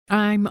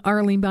I'm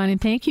Arlene Bond,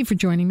 and thank you for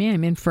joining me.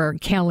 I'm in for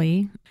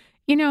Kelly.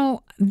 You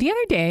know, the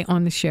other day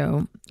on the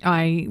show,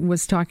 I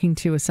was talking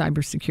to a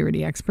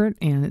cybersecurity expert,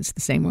 and it's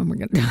the same one we're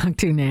going to talk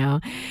to now.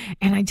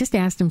 And I just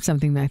asked him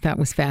something that I thought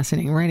was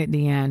fascinating right at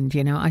the end.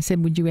 You know, I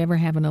said, would you ever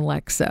have an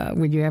Alexa?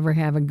 Would you ever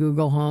have a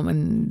Google Home?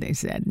 And they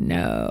said,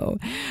 no.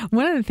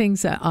 One of the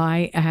things that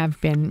I have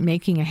been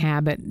making a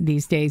habit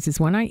these days is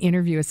when I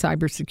interview a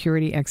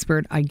cybersecurity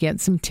expert, I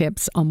get some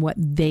tips on what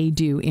they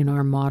do in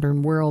our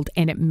modern world,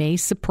 and it may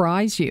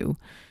surprise you.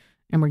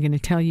 And we're going to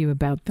tell you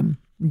about them.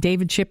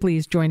 David Shipley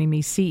is joining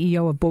me,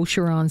 CEO of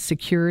Boucheron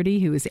Security,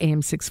 who is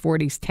AM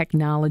 640's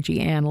technology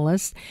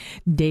analyst.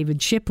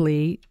 David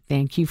Shipley,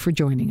 thank you for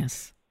joining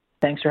us.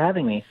 Thanks for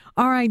having me.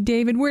 All right,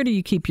 David, where do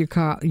you keep your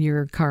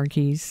car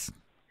keys?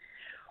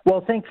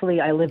 Well,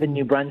 thankfully, I live in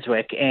New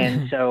Brunswick,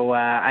 and so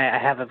I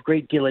have a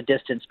great deal of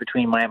distance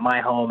between my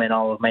home and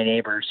all of my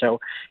neighbors. So,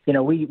 you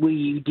know,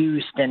 we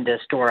do tend to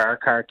store our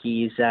car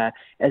keys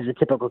as a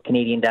typical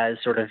Canadian does,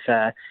 sort of,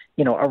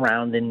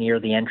 around and near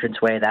the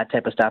entranceway, that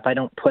type of stuff. I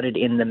don't put it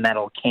in the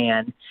metal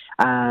can,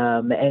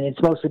 and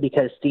it's mostly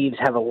because thieves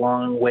have a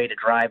long way to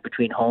drive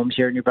between homes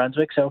here in New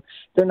Brunswick, so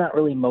they're not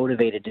really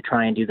motivated to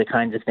try and do the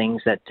kinds of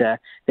things that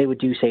they would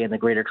do, say, in the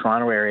Greater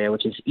Toronto area,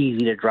 which is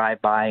easy to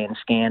drive by and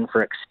scan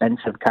for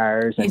expensive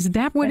cars. Is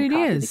that what it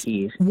is?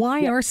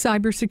 Why are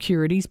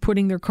cybersecurities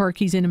putting their car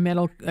keys in a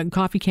metal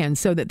coffee can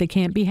so that they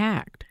can't be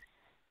hacked?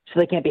 So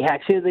they can't be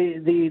hacked. So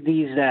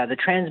the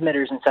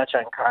transmitters and such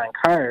on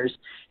cars,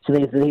 so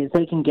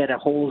they can get a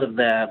hold of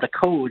the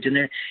codes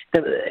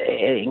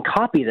and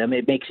copy them.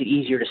 It makes it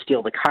easier to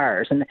steal the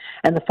cars. And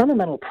the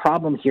fundamental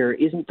problem here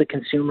isn't the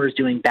consumers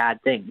doing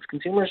bad things.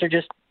 Consumers are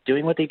just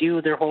doing what they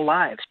do their whole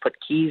lives, put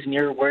keys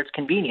near where it's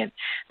convenient.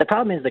 The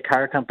problem is the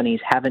car companies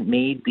haven't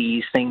made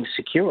these things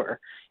secure.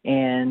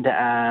 And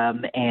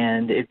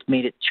it's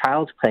made it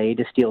child's play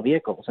to steal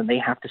vehicles, and they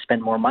have to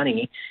spend more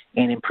money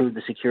and improve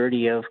the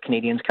security of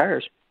Canadians'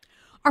 cars.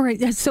 All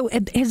right, so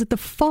has the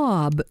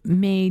fob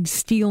made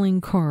stealing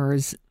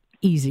cars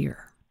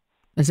easier?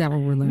 Is that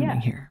what we're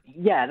learning here?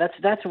 Yeah,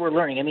 that's what we're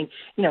learning. I mean,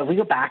 you know, if we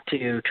go back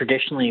to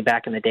traditionally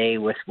back in the day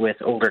with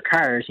older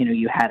cars, you know,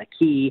 you had a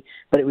key,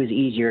 but it was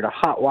easier to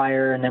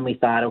hotwire. And then we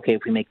thought, okay,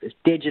 if we make this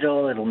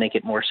digital, it'll make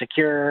it more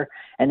secure.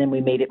 And then we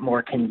made it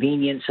more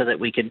convenient so that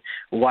we could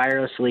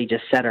wirelessly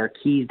just set our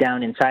keys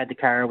down inside the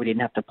car. We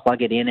didn't have to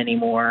plug it in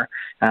anymore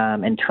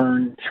and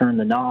turn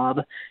the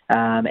knob.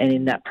 And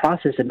in that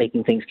process of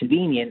making things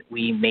convenient,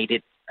 we made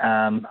it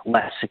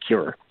less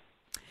secure.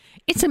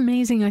 It's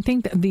amazing. I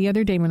think the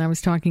other day when I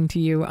was talking to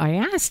you, I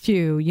asked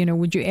you, you know,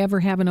 would you ever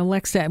have an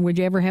Alexa? Would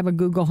you ever have a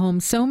Google Home?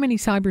 So many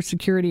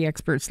cybersecurity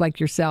experts like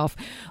yourself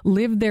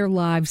live their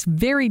lives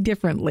very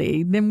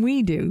differently than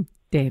we do,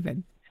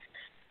 David.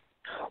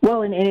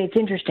 Well, and it's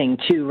interesting,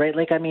 too, right?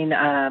 Like, I mean,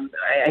 I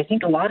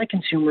think a lot of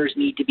consumers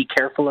need to be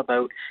careful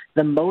about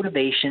the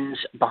motivations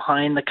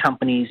behind the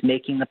companies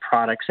making the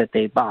products that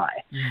they buy.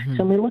 Mm-hmm.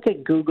 So when we look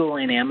at Google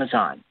and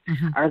Amazon,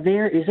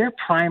 is their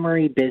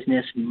primary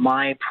business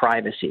my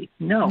privacy?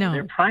 No,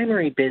 their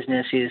primary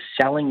business is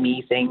selling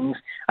me things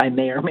I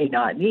may or may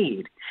not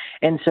need.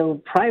 And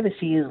so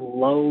privacy is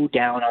low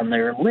down on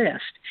their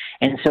list.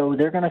 And so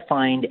they're going to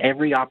find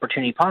every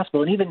opportunity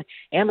possible. And even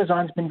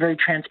Amazon's been very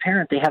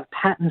transparent. They have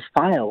patents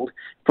filed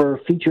for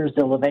features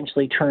they'll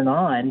eventually turn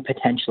on,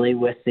 potentially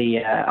with the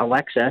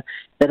Alexa,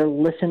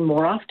 that'll listen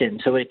more often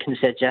so it can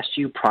suggest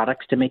you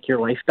products to make your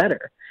life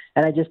better.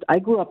 And I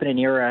grew up in an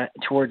era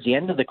towards the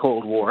end of the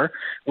Cold War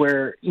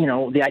where, you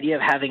know, the idea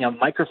of having a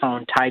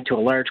microphone tied to a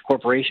large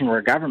corporation or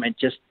a government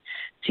just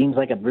seems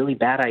like a really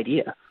bad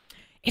idea.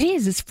 It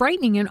is. It's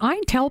frightening. And I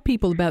tell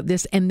people about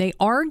this and they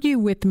argue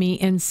with me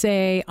and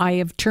say, I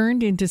have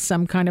turned into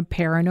some kind of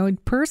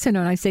paranoid person.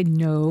 And I say,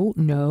 no.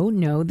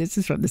 This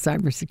is what the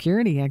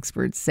cybersecurity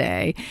experts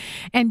say.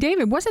 And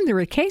David, wasn't there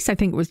a case, I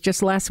think it was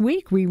just last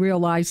week, we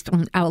realized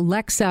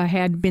Alexa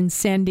had been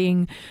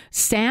sending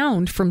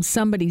sound from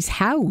somebody's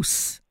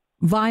house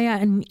via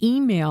an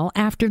email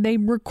after they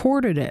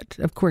recorded it.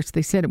 Of course,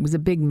 they said it was a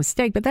big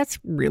mistake, but that's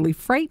really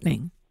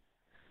frightening.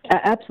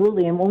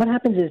 Absolutely. And what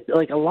happens is,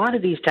 like, a lot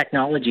of these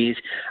technologies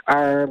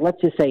are, let's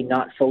just say,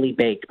 not fully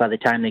baked by the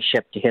time they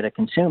ship to hit a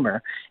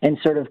consumer. And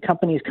sort of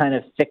companies kind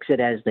of fix it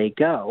as they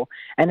go.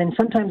 And then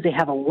sometimes they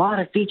have a lot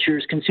of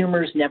features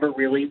consumers never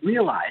really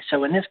realize.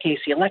 So in this case,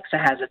 the Alexa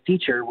has a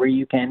feature where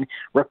you can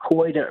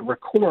record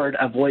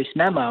a voice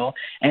memo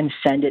and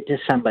send it to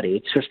somebody.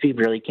 It's supposed to be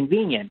really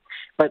convenient.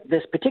 But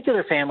this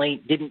particular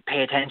family didn't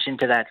pay attention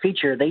to that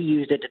feature. They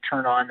used it to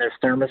turn on their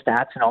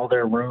thermostats in all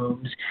their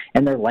rooms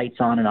and their lights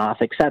on and off,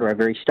 etc.,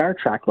 very Star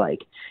Trek-like.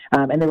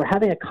 And they were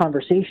having a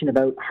conversation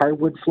about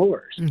hardwood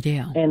floors.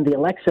 Yeah. And the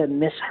Alexa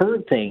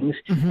misheard things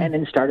and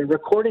then started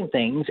recording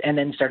things and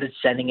then started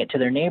sending it to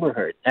their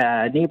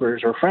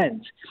neighbors or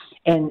friends.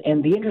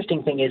 And the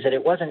interesting thing is that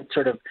it wasn't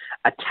sort of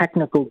a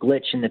technical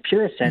glitch in the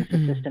purest sense.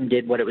 The system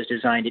did what it was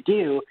designed to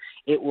do.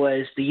 It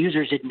was the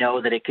users didn't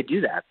know that it could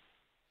do that.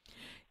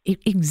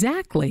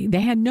 Exactly.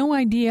 They had no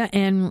idea,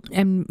 and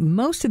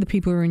most of the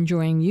people who are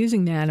enjoying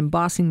using that and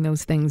bossing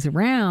those things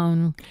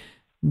around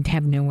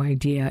have no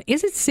idea.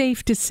 Is it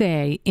safe to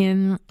say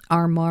in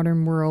our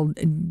modern world,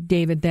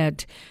 David,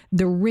 that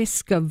the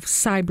risk of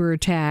cyber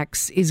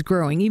attacks is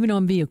growing, even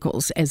on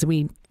vehicles, as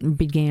we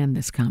began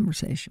this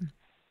conversation?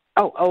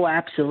 Oh,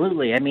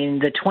 absolutely. I mean,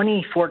 the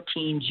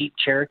 2014 Jeep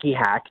Cherokee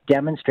hack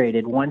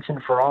demonstrated once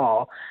and for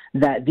all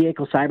that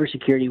vehicle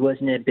cybersecurity was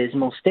in an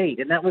abysmal state.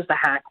 And that was the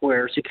hack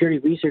where security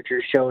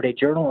researchers showed a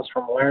journalist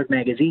from Wired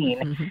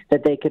magazine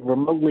that they could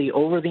remotely,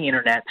 over the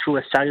internet, through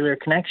a cellular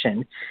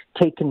connection,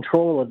 take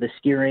control of the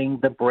steering,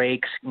 the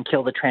brakes, and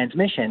kill the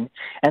transmission.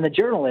 And the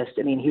journalist,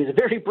 I mean, he was a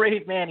very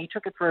brave man. He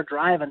took it for a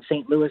drive on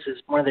St.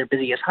 Louis's, one of their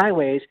busiest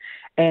highways,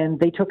 and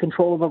they took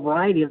control of a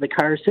variety of the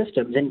car's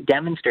systems and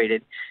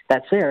demonstrated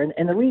that's there.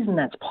 And the reason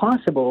that's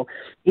possible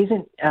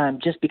isn't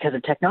just because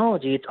of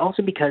technology. It's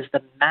also because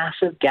the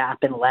massive gap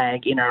and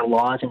lag in our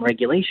laws and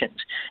regulations.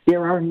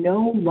 There are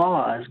no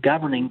laws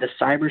governing the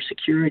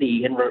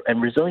cybersecurity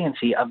and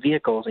resiliency of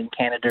vehicles in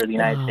Canada or the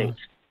United States.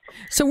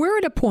 So we're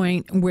at a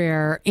point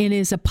where it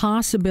is a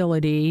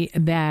possibility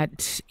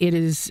that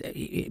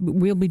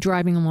we'll be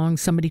driving along,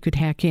 somebody could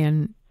hack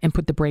in and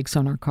put the brakes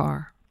on our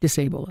car,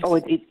 disable us. Oh,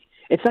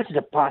 it's not just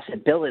a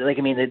possibility. Like,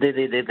 I mean,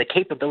 the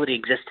capability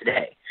exists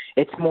today.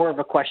 It's more of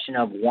a question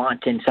of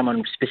want and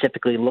someone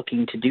specifically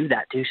looking to do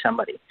that to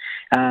somebody.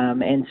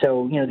 And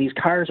so, these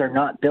cars are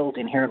not built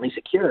inherently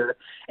secure.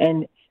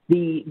 And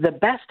the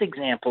best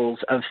examples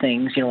of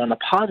things, on the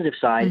positive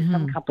side,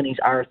 some companies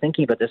are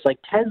thinking about this. Like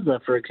Tesla,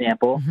 for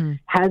example,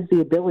 has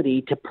the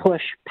ability to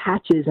push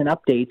patches and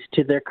updates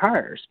to their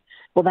cars.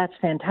 Well, that's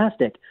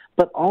fantastic.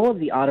 But all of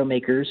the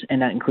automakers,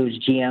 and that includes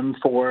GM,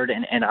 Ford,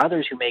 and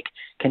others who make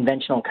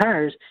conventional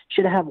cars,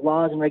 should have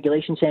laws and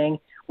regulations saying,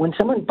 when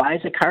someone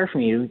buys a car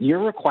from you,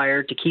 you're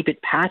required to keep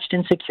it patched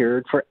and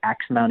secured for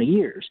X amount of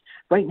years.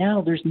 Right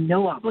now, there's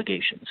no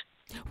obligations.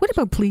 What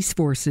about police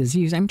forces?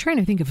 I'm trying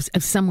to think of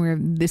somewhere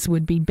this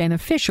would be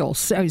beneficial.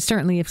 So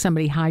certainly if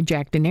somebody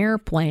hijacked an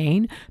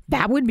airplane,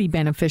 that would be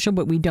beneficial,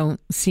 but we don't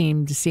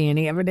seem to see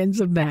any evidence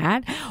of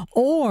that.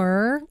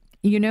 Or,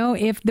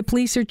 if the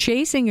police are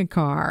chasing a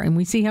car and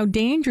we see how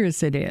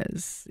dangerous it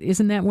is,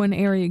 isn't that one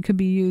area it could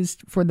be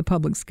used for the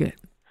public's good?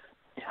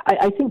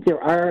 I think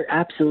there are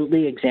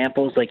absolutely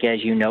examples, like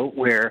as you note,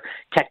 where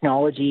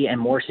technology and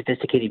more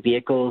sophisticated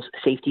vehicles,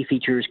 safety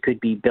features could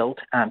be built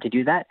to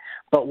do that.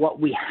 But what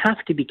we have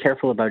to be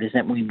careful about is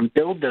that when we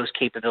build those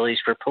capabilities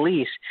for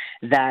police,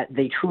 that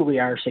they truly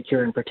are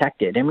secure and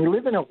protected. And we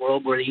live in a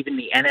world where even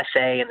the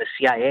NSA and the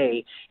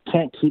CIA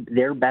can't keep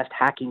their best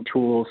hacking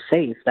tools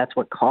safe. That's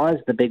what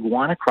caused the big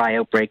WannaCry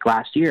outbreak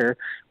last year,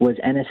 was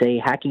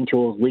NSA hacking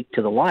tools leaked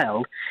to the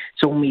wild.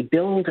 So when we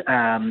build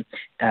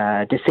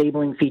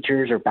disabling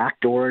features or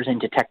backdoors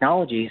into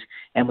technologies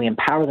and we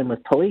empower them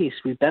with police,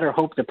 we better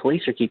hope the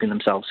police are keeping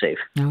themselves safe.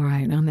 All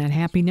right. On that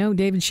happy note,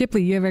 David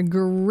Shipley, you have a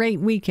great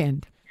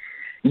weekend.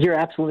 You're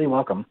absolutely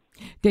welcome.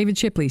 David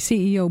Shipley,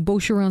 CEO,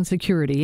 Beaucheron Security.